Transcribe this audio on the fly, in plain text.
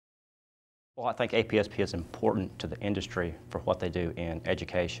Well, I think APSP is important to the industry for what they do in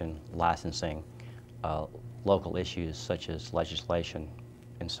education, licensing, local issues such as legislation,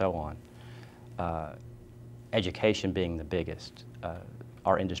 and so on. Education being the biggest.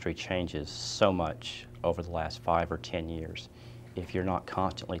 Our industry changes so much over the last 5 or 10 years. If you're not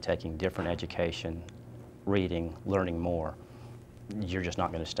constantly taking different education, reading, learning more, you're just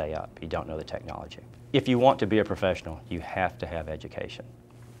not going to stay up. You don't know the technology. If you want to be a professional, you have to have education.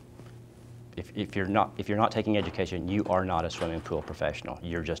 If you're not taking education, you are not a swimming pool professional.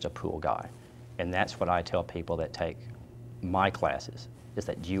 You're just a pool guy. And that's what I tell people that take my classes, is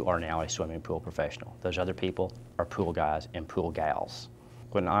that you are now a swimming pool professional. Those other people are pool guys and pool gals.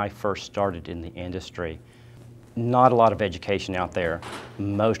 When I first started in the industry, not a lot of education out there.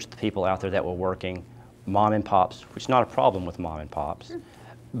 Most of the people out there that were working, mom and pops, which is not a problem with mom and pops,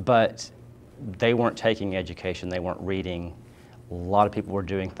 but they weren't taking education, they weren't reading. A lot of people were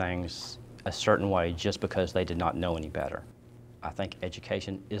doing things a certain way just because they did not know any better. I think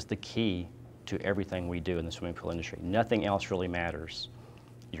education is the key to everything we do in the swimming pool industry. Nothing else really matters.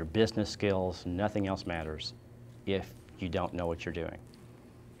 Your business skills, nothing else matters if you don't know what you're doing.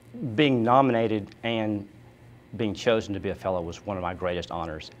 Being nominated and being chosen to be a fellow was one of my greatest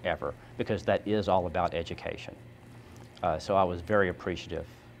honors ever, because that is all about education. So I was very appreciative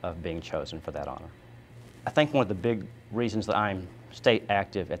of being chosen for that honor. I think one of the big reasons that I'm state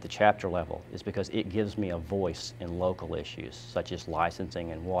active at the chapter level is because it gives me a voice in local issues such as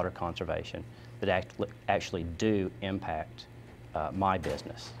licensing and water conservation that actually do impact my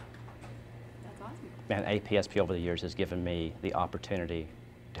business. That's awesome. And APSP over the years has given me the opportunity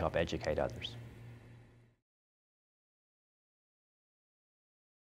to help educate others.